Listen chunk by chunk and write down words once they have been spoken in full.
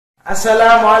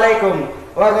Assalamu'alaikum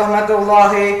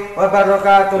warahmatullahi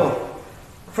wabarakatuh.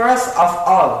 First of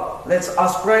all, let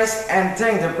us praise and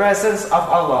thank the presence of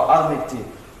Allah Almighty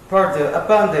for the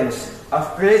abundance of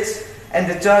grace and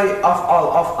the joy of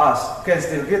all of us can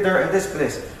still gather in this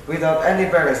place without any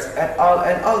barriers at all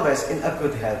and always in a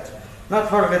good health. Not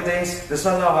forgetting the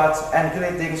salawats and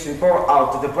greetings we pour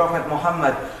out to the Prophet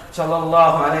Muhammad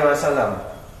sallallahu alaihi wasallam,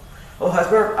 who has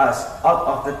brought us out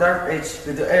of the dark age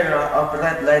to the era of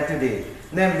bright light today,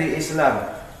 namely Islam.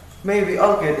 May we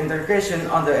all get integration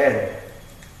on the end.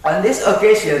 On this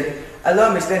occasion,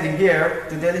 allow me standing here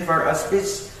to deliver a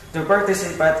speech to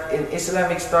participate in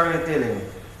Islamic storytelling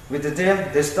with the theme,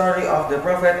 the story of the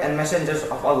Prophet and Messengers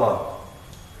of Allah.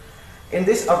 In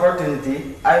this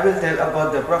opportunity, I will tell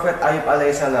about the Prophet Ayub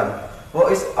alayhi salam, who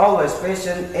is always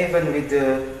patient even with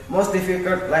the most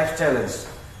difficult life challenge.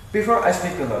 Before I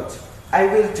speak a lot, I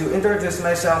will to introduce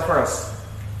myself first.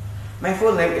 My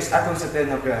full name is Agung Setia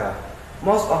Nugraha.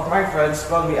 Most of my friends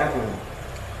call me Agung.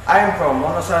 I am from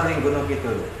Monosaling, Gunung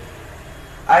Kidul.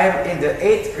 I am in the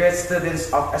 8th grade students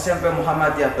of Smp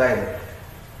Muhammadiyah Playen.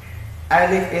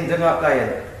 I live in Jum'at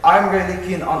Playen. I'm really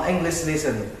keen on English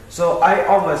lesson, so I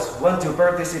always want to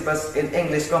participate in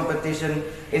English competition,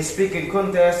 in speaking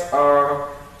contest or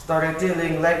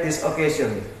storytelling like this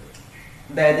occasion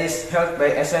that is held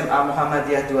by Smp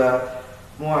Muhammadiyah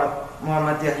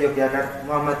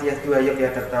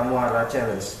Yogyakarta Moera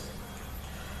Challenge.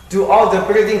 To all the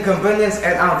breeding companions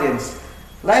and audience,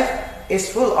 life is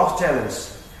full of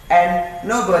challenge, and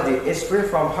nobody is free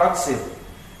from hardship.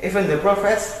 Even the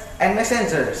prophets and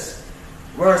messengers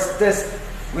were tested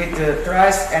with the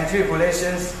trials and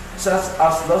tribulations such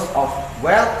as loss of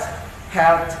wealth,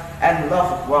 health, and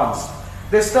loved ones.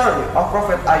 The story of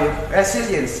Prophet Ayub,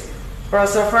 resilience,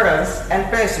 perseverance, and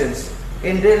patience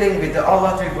in dealing with the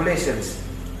Allah tribulations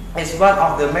is one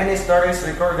of the many stories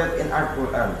recorded in our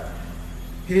Quran.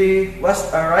 He was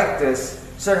a righteous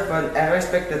servant and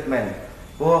respected man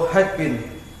who had been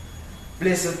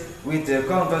blessed with the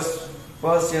countless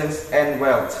possessions and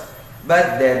wealth,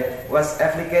 but then was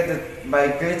afflicted by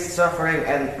great suffering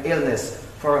and illness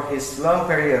for his long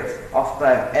period of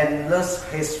time and lost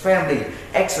his family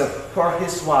except for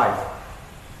his wife.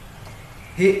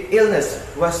 His illness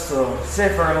was so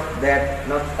severe that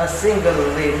not a single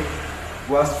limb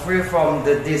was free from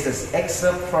the disease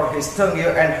except for his tongue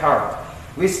and heart,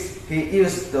 which he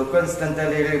used to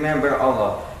constantly remember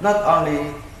Allah. Not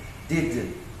only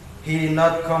did he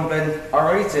not complain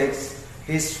or reject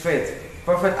his faith,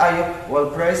 Prophet Ayub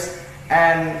will praise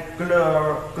and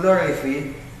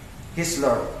glorify his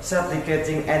Lord,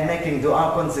 supplicating and making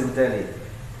dua constantly,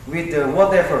 with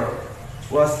whatever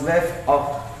was left of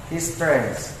his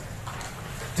strength.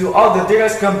 To all the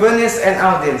dearest companions and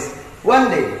audience, one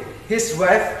day his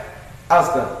wife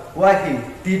asked God why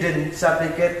he didn't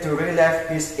supplicate to relieve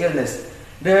his illness.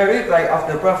 The reply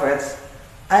of the prophets,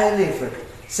 I lived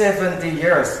 70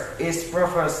 years is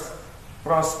prosperity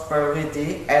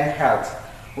and health.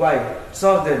 Why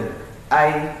shouldn't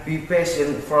I be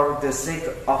patient for the sake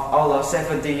of Allah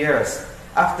 70 years?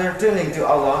 After turning to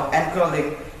Allah and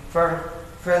calling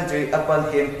fervently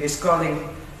upon Him, his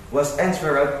calling was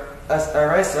answered as a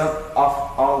result of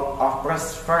all of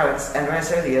perseverance and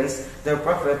resilience. The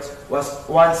Prophet was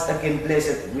once again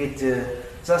blessed with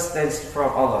sustenance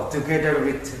from Allah, together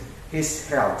with his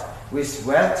health, with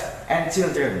wealth and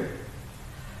children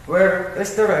were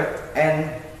restored, and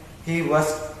he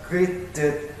was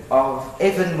greeted of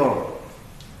even more.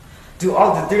 To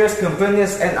all the dearest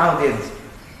companions and audience,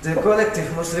 the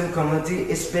collective Muslim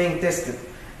community is being tested,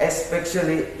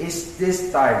 especially is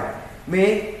this time.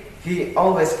 May He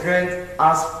always grant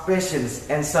us patience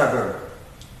and sabr.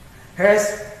 Here's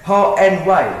how and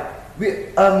why we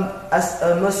as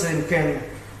a Muslim can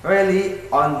rely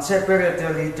on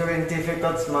separately during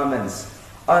difficult moments.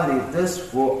 Only those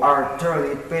who are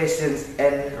truly patient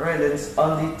and relentless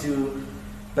only to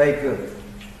by good.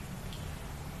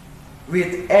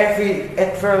 With every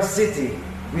adversity,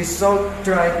 we should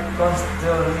try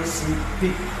constantly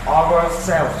pick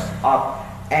ourselves up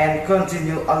and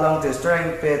continue along the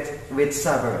straight path with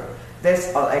sabr.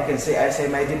 That's all I can say. I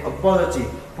say my deep apology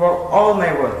for all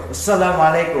my work.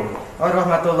 Assalamu'alaikum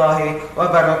warahmatullahi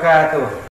wabarakatuh.